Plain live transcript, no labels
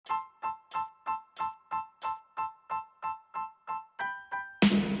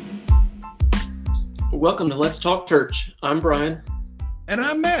Welcome to Let's Talk Church. I'm Brian. And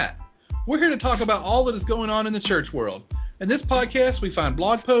I'm Matt. We're here to talk about all that is going on in the church world. In this podcast, we find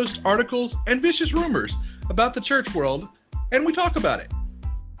blog posts, articles, and vicious rumors about the church world, and we talk about it.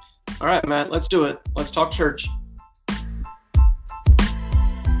 All right, Matt, let's do it. Let's talk church.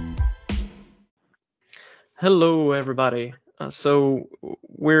 Hello, everybody. So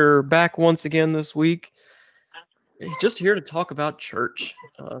we're back once again this week, just here to talk about church.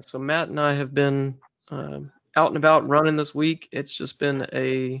 So Matt and I have been out and about running this week. It's been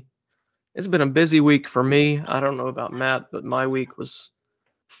a busy week for me. I don't know about Matt, but my week was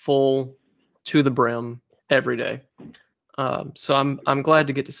full to the brim every day. So I'm glad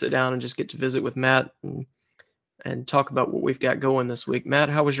to get to sit down and just get to visit with Matt and talk about what we've got going this week. Matt,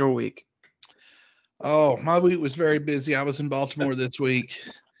 how was your week? Oh, my week was very busy. I was in Baltimore this week,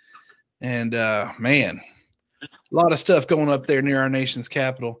 and man, a lot of stuff going up there near our nation's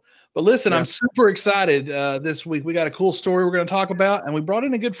capital. But listen, I'm super excited this week. We got a cool story we're going to talk about, and we brought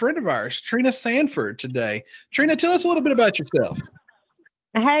in a good friend of ours, Trina Sanford, today. Trina, tell us a little bit about yourself.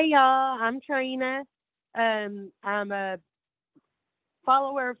 Hey, y'all. I'm Trina. I'm a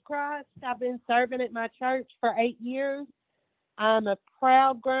follower of Christ. I've been serving at my church for 8 years. I'm a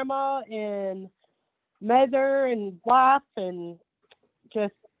proud grandma and mother and wife, and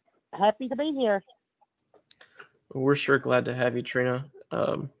just happy to be here. We're sure glad to have you, Trina.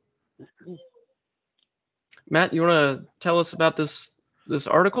 Matt, you want to tell us about this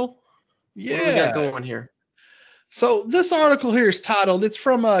article? Yeah. What do we got going here? So this article here is titled, it's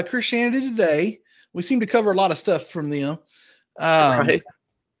from Christianity Today. We seem to cover a lot of stuff from them. Right.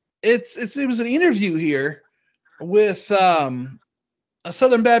 It was an interview here with a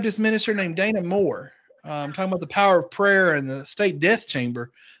Southern Baptist minister named Dana Moore. Talking about the power of prayer and the state death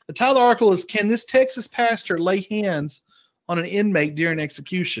chamber. The title of the article is, "Can this Texas pastor lay hands on an inmate during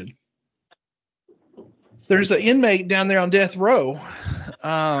execution?" There's an inmate down there on death row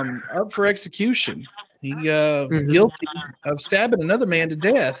up for execution. He guilty of stabbing another man to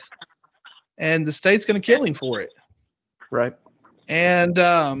death, and the state's going to kill him for it. Right. And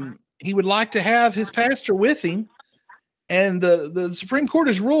he would like to have his pastor with him, and the Supreme Court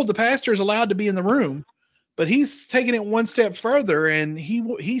has ruled the pastor is allowed to be in the room, but he's taking it one step further, and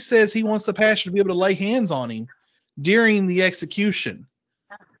he says he wants the pastor to be able to lay hands on him during the execution.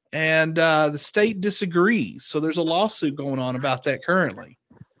 And the state disagrees. So there's a lawsuit going on about that currently.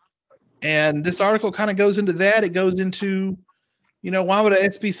 And this article kind of goes into that. It goes into, why would an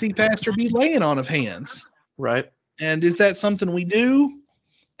SBC pastor be laying on of hands? Right. And is that something we do?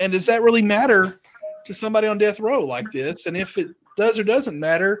 And does that really matter to somebody on death row like this? And if it does or doesn't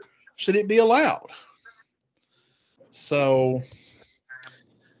matter, should it be allowed? So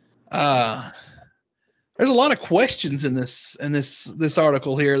there's a lot of questions in this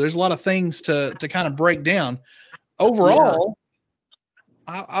article here. There's a lot of things to kind of break down. Overall,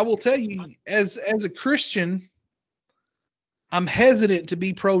 I will tell you, as a Christian, I'm hesitant to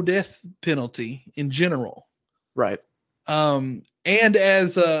be pro-death penalty in general. Right. And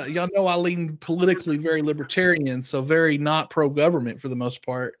as y'all know, I lean politically very libertarian, so very not pro-government for the most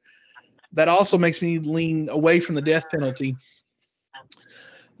part. That also makes me lean away from the death penalty.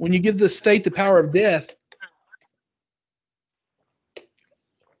 When you give the state the power of death,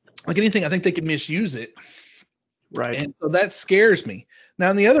 like anything, I think they could misuse it. Right. And so that scares me. Now,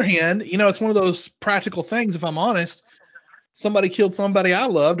 on the other hand, it's one of those practical things. If I'm honest, somebody killed somebody I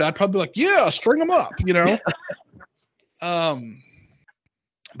loved, I'd probably be like, yeah, string them up,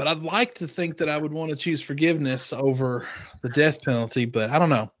 But I'd like to think that I would want to choose forgiveness over the death penalty, but I don't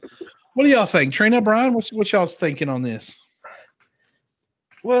know. What do y'all think? Trina, Brian, what y'all's thinking on this?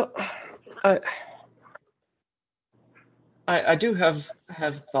 Well, I do have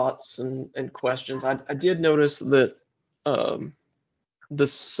thoughts and questions. I did notice that the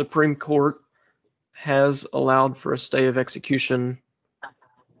Supreme Court has allowed for a stay of execution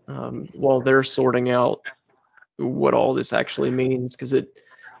while they're sorting out what all this actually means, because it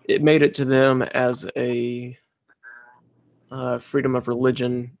made it to them as a freedom of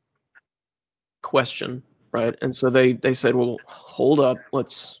religion question, right? And so they said, well, hold up,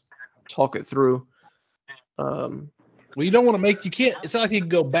 let's talk it through. Well, you don't want to it's not like you can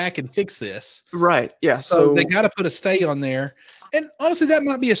go back and fix this. Right. Yeah. So they got to put a stay on there. And honestly, that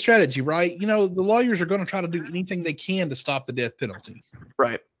might be a strategy, right? The lawyers are going to try to do anything they can to stop the death penalty.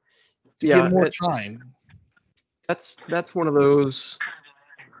 Right. To get more time. That's one of those,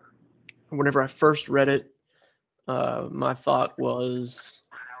 whenever I first read it, my thought was,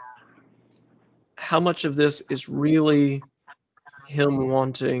 how much of this is really him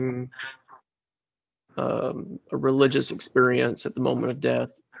wanting a religious experience at the moment of death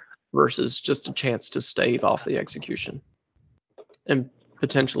versus just a chance to stave off the execution and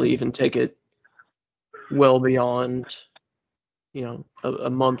potentially even take it well beyond, a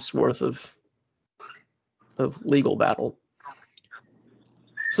month's worth of legal battle.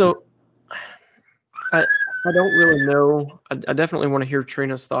 So I don't really know. I definitely want to hear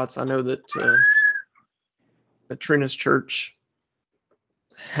Trina's thoughts. I know that Trina's church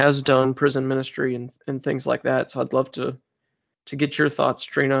has done prison ministry and things like that. So I'd love to get your thoughts,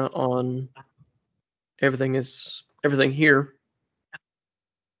 Trina, on everything here.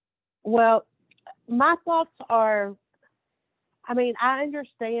 Well, my thoughts are, I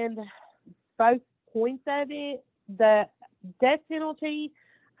understand both points of it. The death penalty,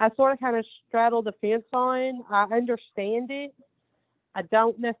 I sort of kind of straddle the fence on. I understand it. I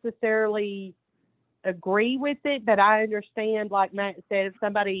don't necessarily agree with it, but I understand, like Matt said, if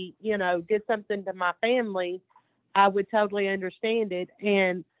somebody, did something to my family, I would totally understand it.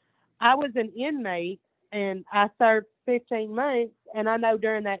 And I was an inmate and I served 15 months. And I know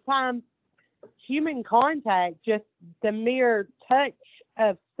during that time, human contact, just the mere touch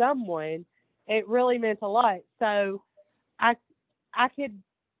of someone, it really meant a lot. So I could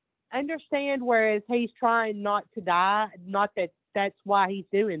understand, whereas he's trying not to die, not that that's why he's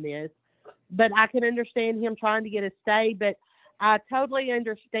doing this, but I can understand him trying to get a stay. But I totally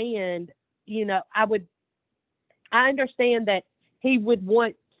understand, I understand that he would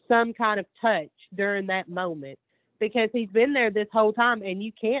want some kind of touch during that moment, because he's been there this whole time and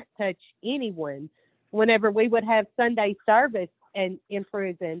you can't touch anyone. Whenever we would have Sunday service in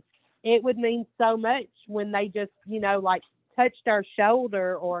prison, it would mean so much when they just, like touched our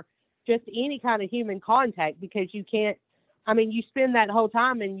shoulder or just any kind of human contact, because you can't, you spend that whole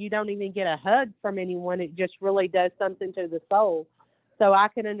time and you don't even get a hug from anyone. It just really does something to the soul. So I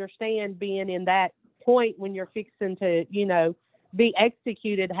can understand being in that point when you're fixing to, be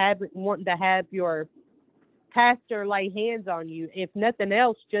executed, wanting to have your pastor lay hands on you, if nothing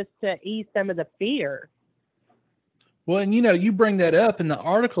else, just to ease some of the fear. Well, and you bring that up, and the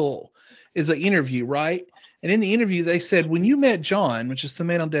article is an interview, right? And in the interview, they said, when you met John, which is the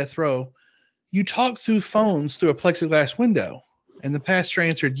man on death row, you talked through phones through a plexiglass window. And the pastor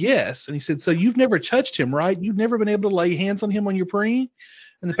answered, yes. And he said, so you've never touched him, right? You've never been able to lay hands on him when you're praying?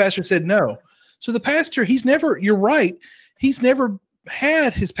 And the pastor said, no. So the pastor, you're right. He's never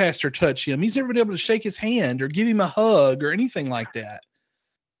had his pastor touch him. He's never been able to shake his hand or give him a hug or anything like that.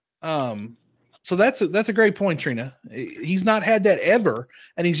 So that's a great point, Trina. He's not had that ever,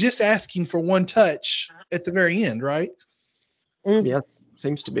 and he's just asking for one touch at the very end, right? Yes,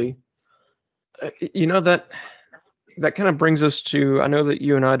 seems to be. That kind of brings us to, I know that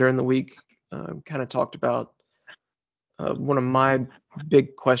you and I during the week kind of talked about one of my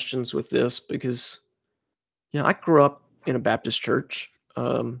big questions with this, because I grew up in a Baptist church,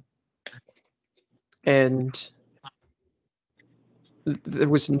 and there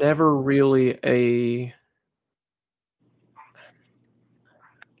was never really a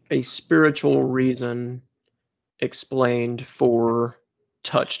spiritual reason explained for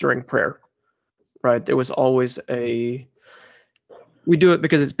touch during prayer, right? There was always we do it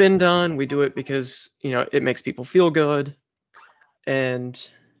because it's been done. We do it because, it makes people feel good. And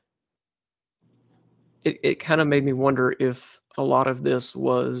it kind of made me wonder if a lot of this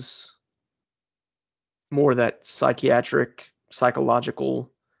was more that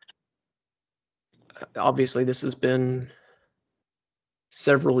psychological. Obviously, this has been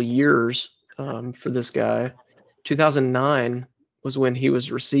several years for this guy. 2009 was when he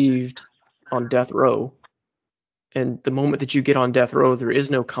was received on death row. And the moment that you get on death row, there is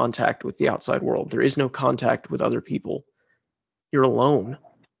no contact with the outside world. There is no contact with other people. You're alone,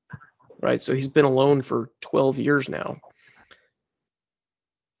 right? So he's been alone for 12 years now.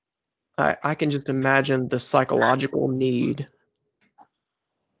 I can just imagine the psychological need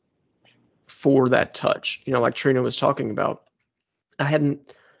for that touch, like Trina was talking about. I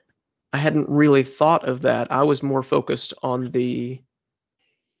hadn't really thought of that. I was more focused on the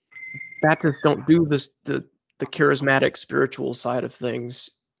Baptists don't do this, the charismatic spiritual side of things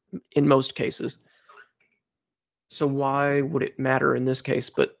in most cases. So why would it matter in this case?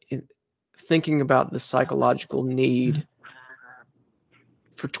 But thinking about the psychological need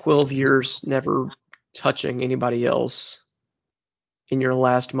for 12 years, never touching anybody else in your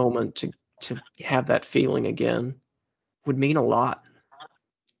last moment to have that feeling again would mean a lot.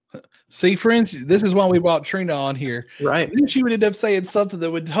 See, friends, this is why we brought Trina on here. Right. She would end up saying something that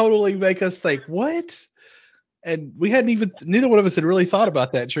would totally make us think, what? And we neither one of us had really thought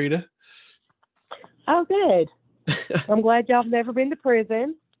about that, Trina. Oh, good. I'm glad y'all have never been to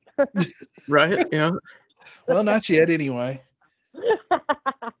prison. Right, yeah. Well, not yet anyway.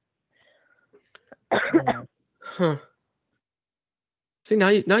 Huh. See, now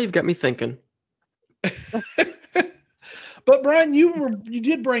you've got me thinking. But Brian, you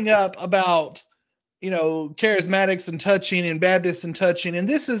did bring up about charismatics and touching and Baptists and touching, and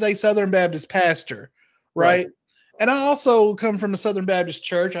this is a Southern Baptist pastor, right? And I also come from a Southern Baptist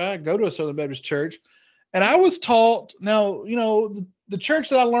church. I go to a Southern Baptist church, and I was taught. Now, the church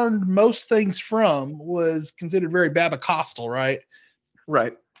that I learned most things from was considered very Babacostal, right?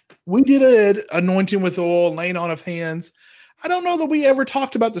 Right. We did an anointing with oil, laying on of hands. I don't know that we ever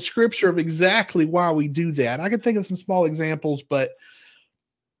talked about the scripture of exactly why we do that. I can think of some small examples, but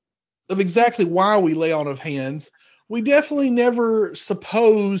of exactly why we lay on of hands. We definitely never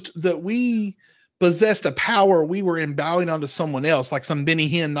supposed that we possessed a power we were endowing onto someone else, like some Benny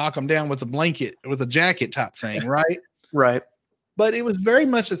Hinn knock them down with a blanket, with a jacket type thing, right? Right. But it was very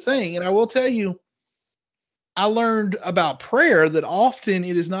much a thing. And I will tell you, I learned about prayer that often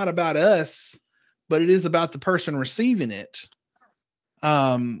it is not about us, but it is about the person receiving it.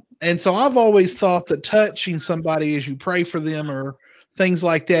 And so I've always thought that touching somebody as you pray for them or things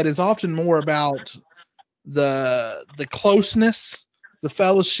like that is often more about the closeness, the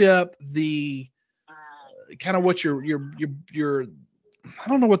fellowship, the kind of what you're I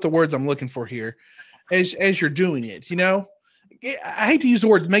don't know what the words I'm looking for here as you're doing it, I hate to use the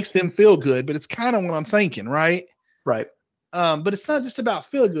word makes them feel good, but it's kind of what I'm thinking, right? Right. But it's not just about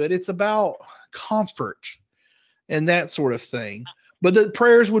feel good, it's about comfort and that sort of thing. But the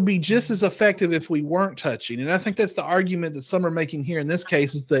prayers would be just as effective if we weren't touching. And I think that's the argument that some are making here in this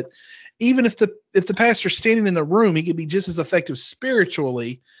case, is that even if the pastor's standing in the room, he could be just as effective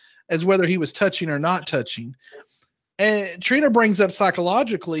spiritually as whether he was touching or not touching. And Trina brings up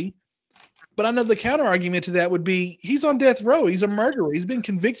psychologically, but I know the counter argument to that would be he's on death row. He's a murderer. He's been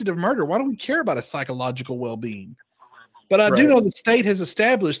convicted of murder. Why do we care about his psychological well-being? But I do know the state has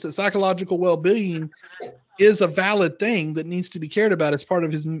established that psychological well-being is a valid thing that needs to be cared about as part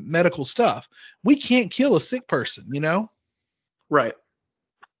of his medical stuff. We can't kill a sick person, Right.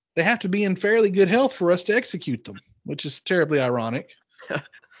 They have to be in fairly good health for us to execute them, which is terribly ironic.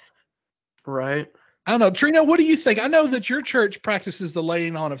 Right. I don't know. Trina, what do you think? I know that your church practices the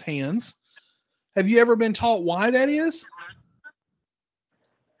laying on of hands. Have you ever been taught why that is?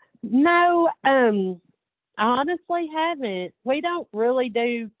 No, I honestly haven't. We don't really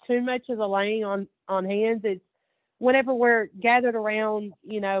do too much of the laying on hands. It's whenever we're gathered around,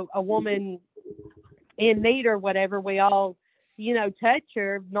 a woman in need or whatever, we all, touch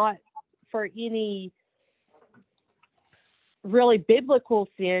her, not for any really biblical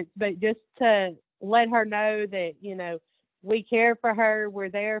sense, but just to let her know that, we care for her, we're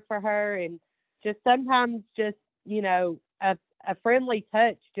there for her, and just sometimes just, a friendly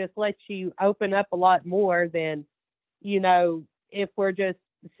touch just lets you open up a lot more than, if we're just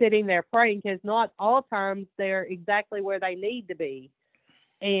sitting there praying, because not all times they're exactly where they need to be.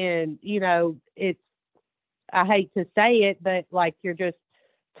 And, I hate to say it, but like you're just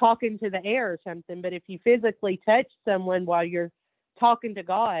talking to the air or something. But if you physically touch someone while you're talking to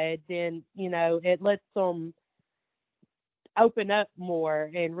God, then, it lets them open up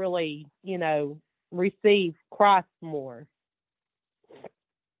more and really, receive Christ more.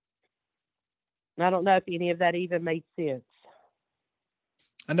 I don't know if any of that even made sense.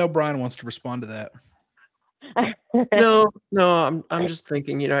 I know Brian wants to respond to that. No, I'm just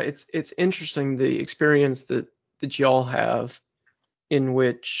thinking, it's interesting the experience that y'all have in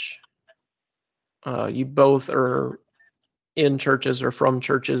which you both are in churches or from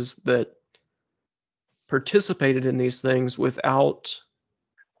churches that participated in these things without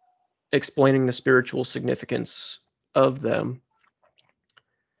explaining the spiritual significance of them.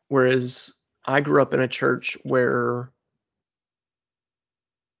 Whereas I grew up in a church where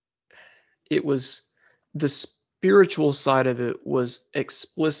it was the spiritual side of it was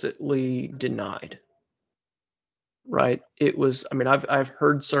explicitly denied. Right? It was, I've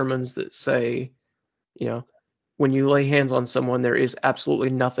heard sermons that say, when you lay hands on someone, there is absolutely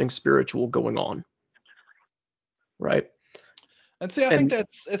nothing spiritual going on. Right? And see, I think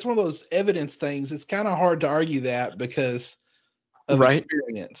it's one of those evidence things. It's kind of hard to argue that because of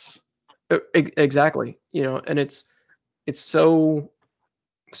experience. Exactly. And it's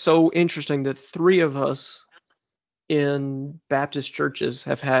so interesting that three of us in Baptist churches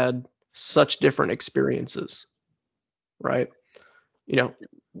have had such different experiences. Right?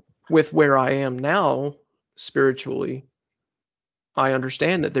 With where I am now spiritually, I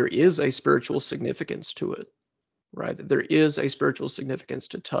understand that there is a spiritual significance to it, right? That there is a spiritual significance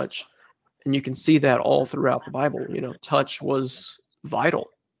to touch. And you can see that all throughout the Bible. Touch was vital,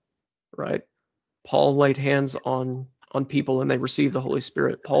 right? Paul laid hands on people and they received the Holy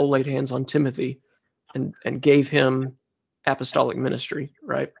Spirit. Paul laid hands on Timothy and gave him apostolic ministry,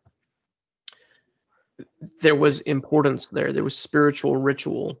 right? There was importance there. There was spiritual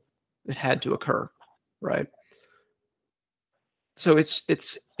ritual that had to occur, right? So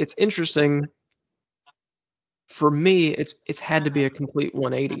it's interesting. For me, it's had to be a complete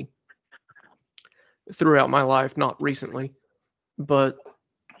 180 throughout my life, not recently, but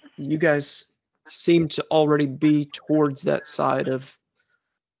you guys seem to already be towards that side of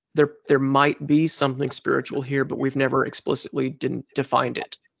there might be something spiritual here, but we've never explicitly didn't defined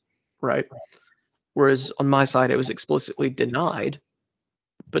it, right? Whereas on my side, it was explicitly denied,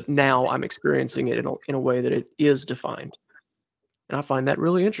 but now I'm experiencing it in a way that it is defined. And I find that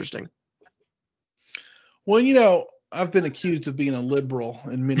really interesting. Well, I've been accused of being a liberal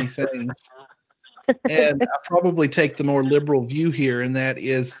in many things. And I probably take the more liberal view here, and that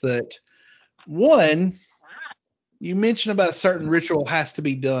is that, one, you mentioned about a certain ritual has to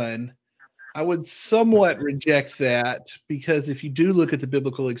be done. I would somewhat reject that, because if you do look at the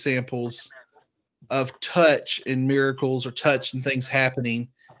biblical examples of touch and miracles or touch and things happening,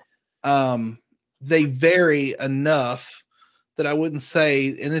 they vary enough that I wouldn't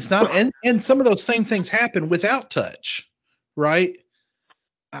say, and it's not, and some of those same things happen without touch, right?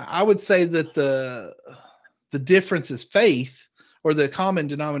 I would say that the difference is faith, or the common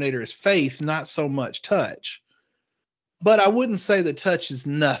denominator is faith, not so much touch. But I wouldn't say that touch is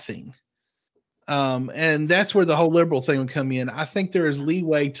nothing. And that's where the whole liberal thing would come in. I think there is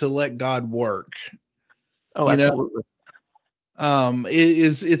leeway to let God work. Oh, absolutely.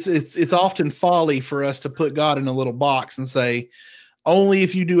 It's often folly for us to put God in a little box and say, only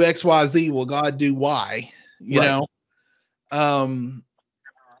if you do X, Y, Z will God do Y. You know,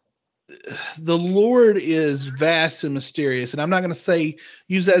 the Lord is vast and mysterious, and I'm not going to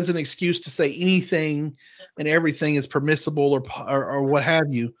use that as an excuse to say anything and everything is permissible or what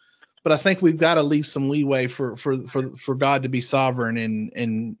have you. But I think we've got to leave some leeway for God to be sovereign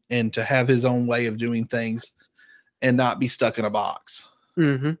and to have His own way of doing things and not be stuck in a box.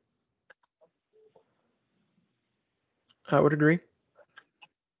 Mm-hmm. I would agree.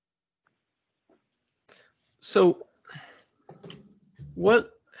 So,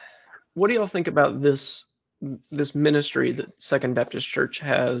 what do y'all think about this ministry that Second Baptist Church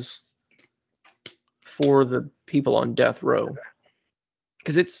has for the people on death row?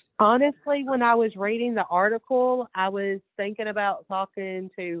 Because it's honestly, when I was reading the article, I was thinking about talking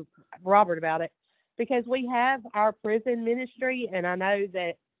to Robert about it, because we have our prison ministry, and I know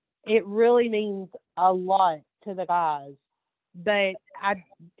that it really means a lot to the guys, but I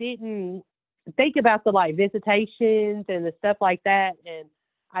didn't think about the visitations and the stuff like that. And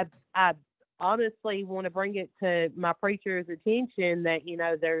I honestly want to bring it to my preacher's attention that,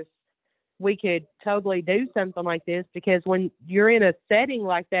 we could totally do something like this, because when you're in a setting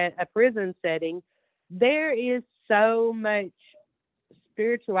like that, a prison setting, there is so much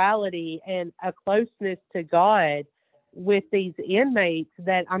spirituality and a closeness to God with these inmates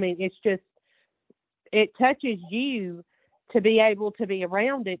that, it touches you to be able to be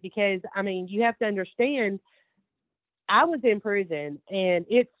around it, because, you have to understand, I was in prison and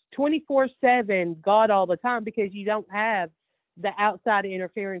it's 24/7 God all the time, because you don't have the outside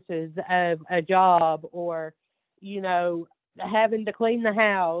interferences of a job or, having to clean the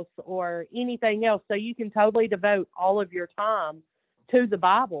house or anything else. So you can totally devote all of your time to the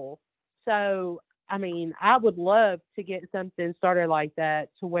Bible. So, I would love to get something started like that,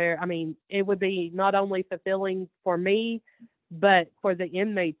 to where, it would be not only fulfilling for me, but for the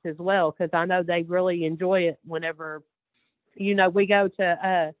inmates as well, because I know they really enjoy it whenever, we go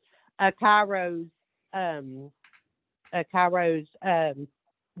to a Kairos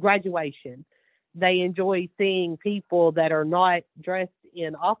graduation. They enjoy seeing people that are not dressed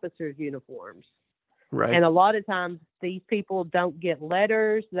in officers' uniforms. Right. And a lot of times these people don't get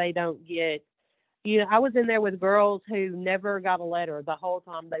letters. They don't get, I was in there with girls who never got a letter the whole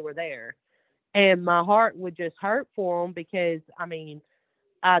time they were there. And my heart would just hurt for them, because,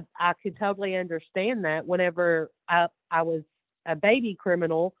 I could totally understand that. Whenever I was a baby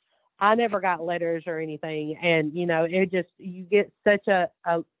criminal, I never got letters or anything. And, you get such a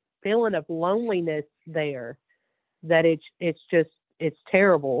feeling of loneliness there that it's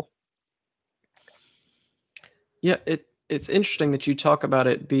terrible. Yeah, it's interesting that you talk about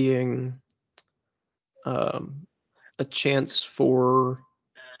it being a chance for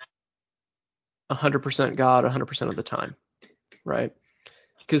 100% God 100% of the time, right?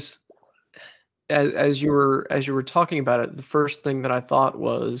 Because as you were talking about it, the first thing that I thought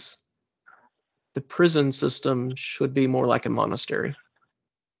was the prison system should be more like a monastery.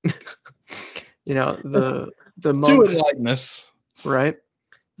 The monks, to enlighten us, right?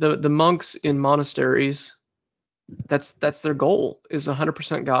 the monks in monasteries, that's their goal, is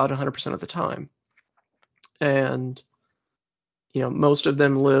 100% God 100% of the time. And most of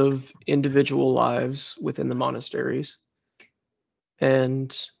them live individual lives within the monasteries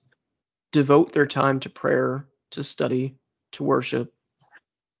and devote their time to prayer, to study, to worship.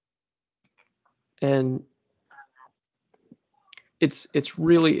 And it's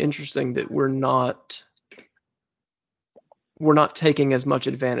really interesting that we're not taking as much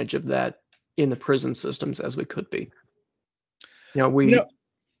advantage of that in the prison systems as we could be.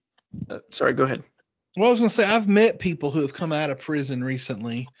 Sorry, go ahead. Well, I was going to say, I've met people who have come out of prison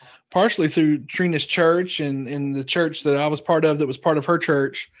recently, partially through Trina's church and in the church that I was part of, that was part of her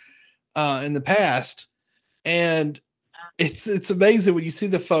church in the past. And it's amazing when you see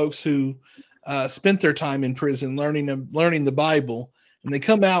the folks who spent their time in prison learning the Bible, and they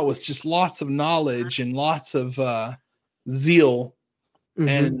come out with just lots of knowledge and lots of zeal,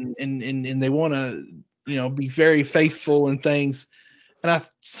 and they want to be very faithful and things. And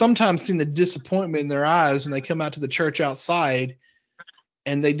I've sometimes seen the disappointment in their eyes when they come out to the church outside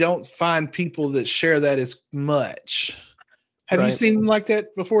and they don't find people that share that as much. Have you seen them like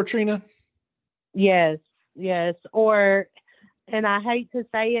that before, Trina? Yes. And I hate to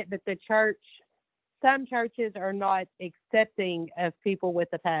say it, but some churches are not accepting of people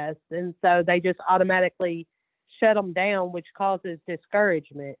with the past. And so they just automatically shut them down, which causes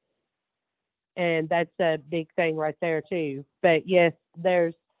discouragement. And that's a big thing right there too. But yes,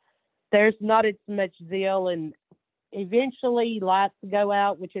 there's not as much zeal, and eventually lights go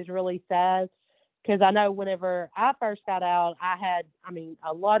out, which is really sad. Because I know whenever I first got out, I had,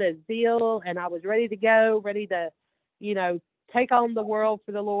 a lot of zeal, and I was ready to go, ready to, take on the world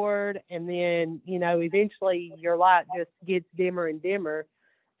for the Lord. And then, eventually your light just gets dimmer and dimmer.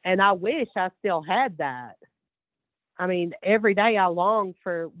 And I wish I still had that. Every day I long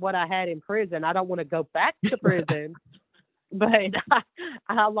for what I had in prison. I don't want to go back to prison, but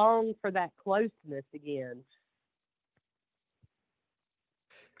I long for that closeness again.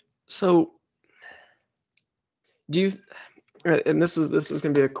 So, do you? And this is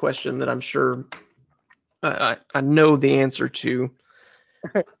going to be a question that I'm sure I know the answer to.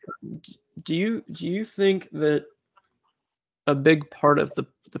 Do you think that a big part of the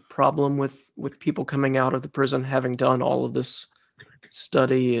problem with people coming out of the prison, having done all of this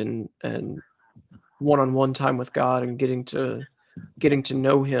study and one-on-one time with God and getting to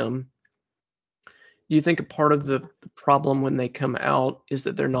know Him, do you think a part of the problem when they come out is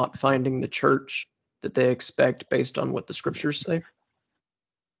that they're not finding the church that they expect based on what the scriptures say?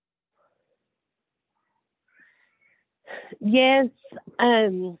 Yes.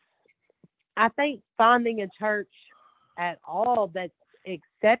 I think finding a church at all that's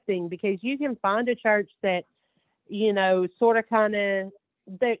accepting, because you can find a church that, sort of kind of,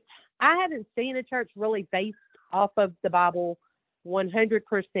 that I haven't seen a church really based off of the Bible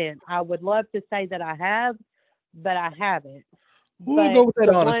 100%. I would love to say that I have, but I haven't. We'll go with that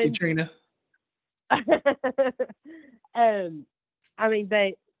honesty, Trina. But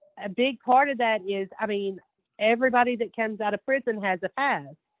a big part of that is, everybody that comes out of prison has a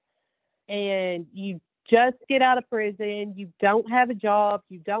past, and you just get out of prison, you don't have a job,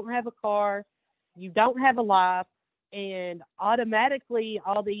 you don't have a car, you don't have a life, and automatically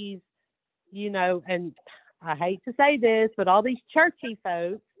all these, and I hate to say this, but all these churchy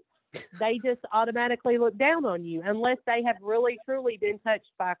folks, they just automatically look down on you unless they have really truly been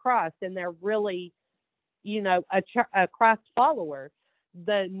touched by Christ and they're really, a Christ follower.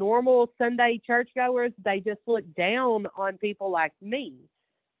 The normal Sunday churchgoers, they just look down on people like me.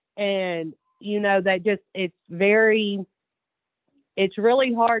 And it's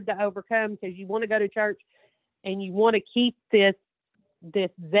really hard to overcome, because you want to go to church and you want to keep this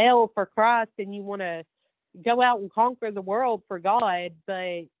zeal for Christ, and you want to go out and conquer the world for God,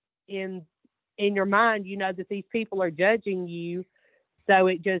 but in your mind, that these people are judging you, so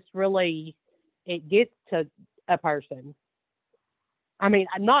it just really, it gets to a person.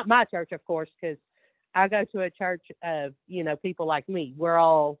 Not my church, of course, because I go to a church of, people like me.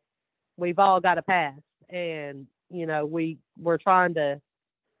 We've all got a past, and, we're trying to,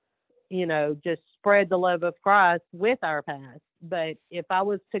 just spread the love of Christ with our past. But if I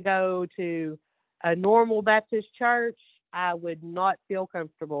was to go to a normal Baptist church, I would not feel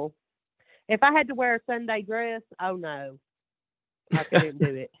comfortable. If I had to wear a Sunday dress, oh no, I couldn't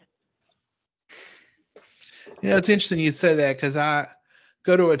do it. Yeah, it's interesting you say that, because I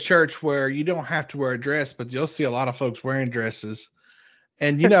go to a church where you don't have to wear a dress, but you'll see a lot of folks wearing dresses.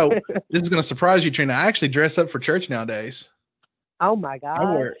 And, this is going to surprise you, Trina. I actually dress up for church nowadays. Oh, my God.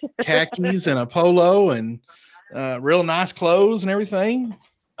 I wear khakis and a polo and real nice clothes and everything.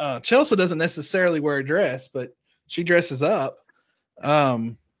 Chelsea doesn't necessarily wear a dress, but she dresses up.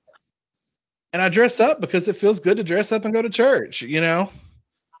 And I dress up because it feels good to dress up and go to church,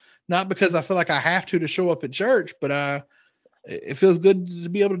 not because I feel like I have to show up at church, but it feels good to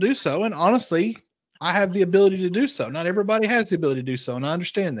be able to do so. And honestly, I have the ability to do so. Not everybody has the ability to do so. And I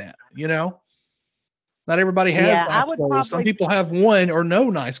understand that, not everybody has Yeah, nice clothes. Some people have one or no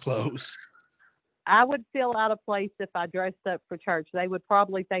nice clothes. I would feel out of place if I dressed up for church. They would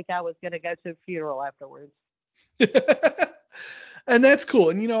probably think I was going to go to a funeral afterwards. And that's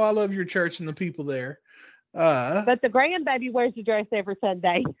cool. And I love your church and the people there. But the grandbaby wears a dress every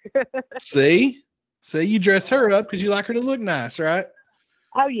Sunday. See, you dress her up because you like her to look nice, right?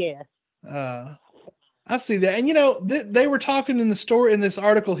 Oh, yes. I see that. And they were talking in the story in this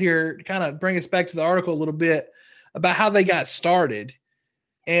article here, to kind of bring us back to the article a little bit about how they got started.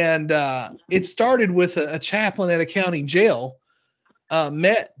 And it started with a chaplain at a county jail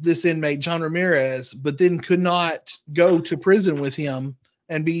met this inmate, John Ramirez, but then could not go to prison with him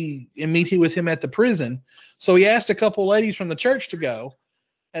and meet with him at the prison. So he asked a couple ladies from the church to go,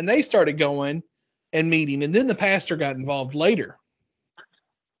 and they started going and meeting. And then the pastor got involved later.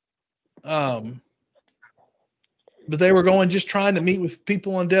 But they were going just trying to meet with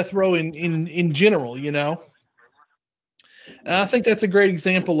people on death row in general, And I think that's a great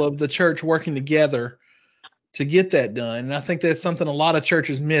example of the church working together to get that done. And I think that's something a lot of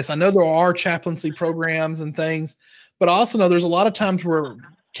churches miss. I know there are chaplaincy programs and things, but I also know there's a lot of times where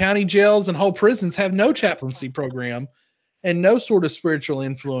county jails and whole prisons have no chaplaincy program and no sort of spiritual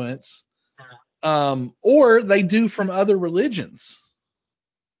influence, or they do from other religions.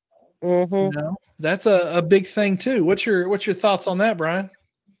 Mm-hmm. That's a big thing too. What's your thoughts on that, Brian?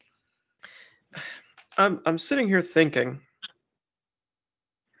 I'm sitting here thinking,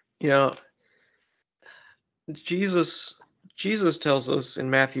 Jesus tells us in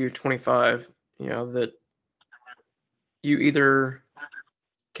Matthew 25, that you either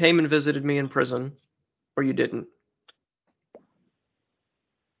came and visited me in prison or you didn't.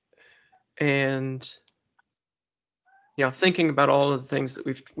 And thinking about all of the things that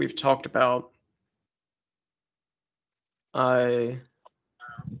we've talked about, my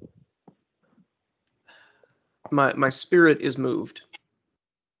spirit is moved.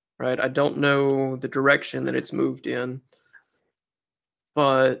 Right? I don't know the direction that it's moved in,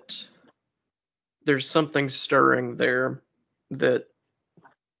 but there's something stirring there that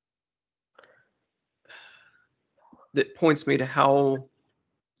points me to how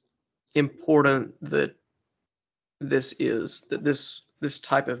important that this is, that this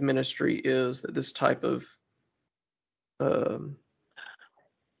type of ministry is, that this type of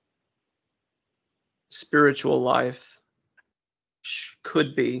spiritual life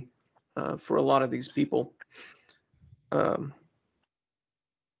could be for a lot of these people. And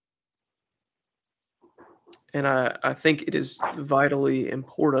I think it is vitally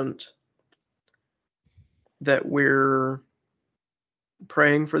important that we're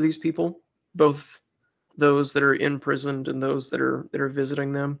praying for these people, both those that are imprisoned and those that are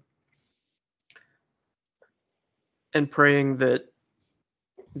visiting them, and praying that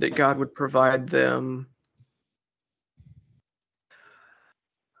God would provide them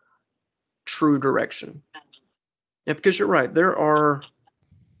true direction. Yeah, because you're right. There are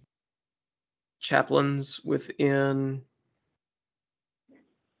chaplains within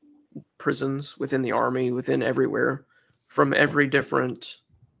prisons, within the army, within everywhere, from every different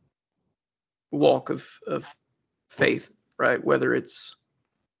walk of faith, right? Whether it's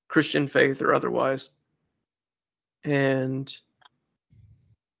Christian faith or otherwise. And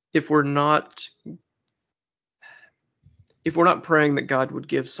if we're not praying that God would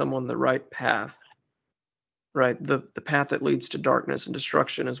give someone the right path, right? The path that leads to darkness and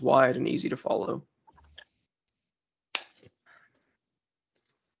destruction is wide and easy to follow.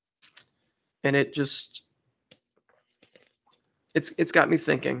 And it just, it's got me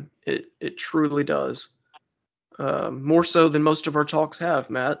thinking. It truly does. More so than most of our talks have,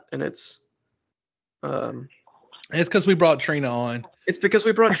 Matt. And it's because we brought Trina on. It's because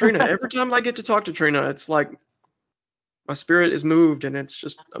we brought Trina. Every time I get to talk to Trina, it's like my spirit is moved, and it's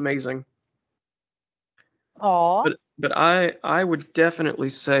just amazing. Aww. But I would definitely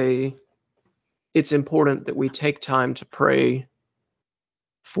say it's important that we take time to pray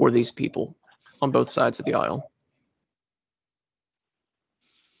for these people on both sides of the aisle.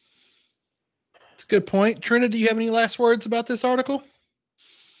 That's a good point. Trina, do you have any last words about this article?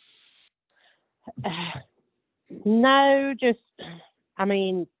 No, just,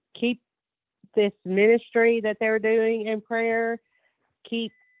 keep this ministry that they're doing in prayer.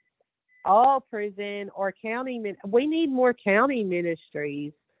 Keep all prison or county. We need more county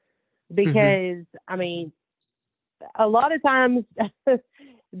ministries because I mean, a lot of times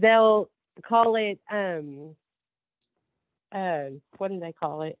they'll call it what do they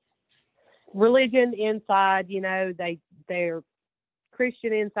call it? Religion inside, they're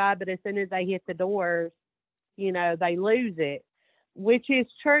Christian inside, but as soon as they hit the doors, they lose it, which is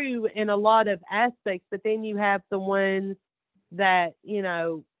true in a lot of aspects. But then you have the ones that,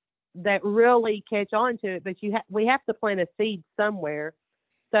 that really catch on to it. But we have to plant a seed somewhere.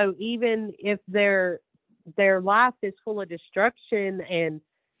 So even if their life is full of destruction and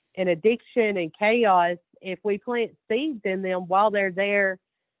addiction and chaos, if we plant seeds in them while they're there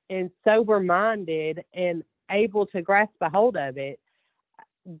and sober-minded and able to grasp a hold of it,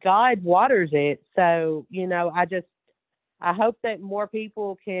 God waters it. So, I hope that more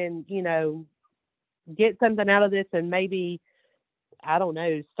people can, get something out of this and maybe, I don't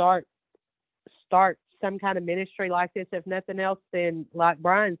know, start some kind of ministry like this. If nothing else, then like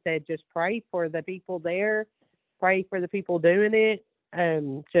Brian said, just pray for the people there, pray for the people doing it,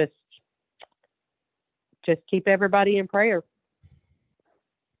 and just keep everybody in prayer.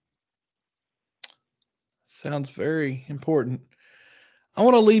 Sounds very important. I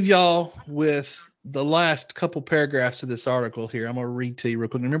want to leave y'all with the last couple paragraphs of this article here. I'm going to read to you real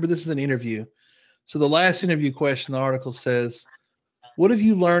quick. Remember, this is an interview. So the last interview question, the article says, "What have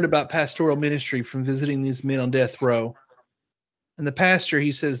you learned about pastoral ministry from visiting these men on death row?" And the pastor,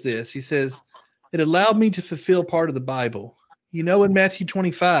 he says this. He says, "It allowed me to fulfill part of the Bible. In Matthew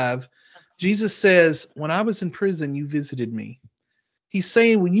 25, Jesus says, 'When I was in prison, you visited me.' He's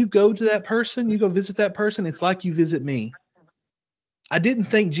saying when you go to that person, you go visit that person, it's like you visit me. I didn't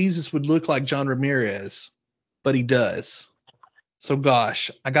think Jesus would look like John Ramirez, but he does. So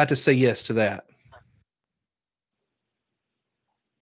gosh, I got to say yes to that."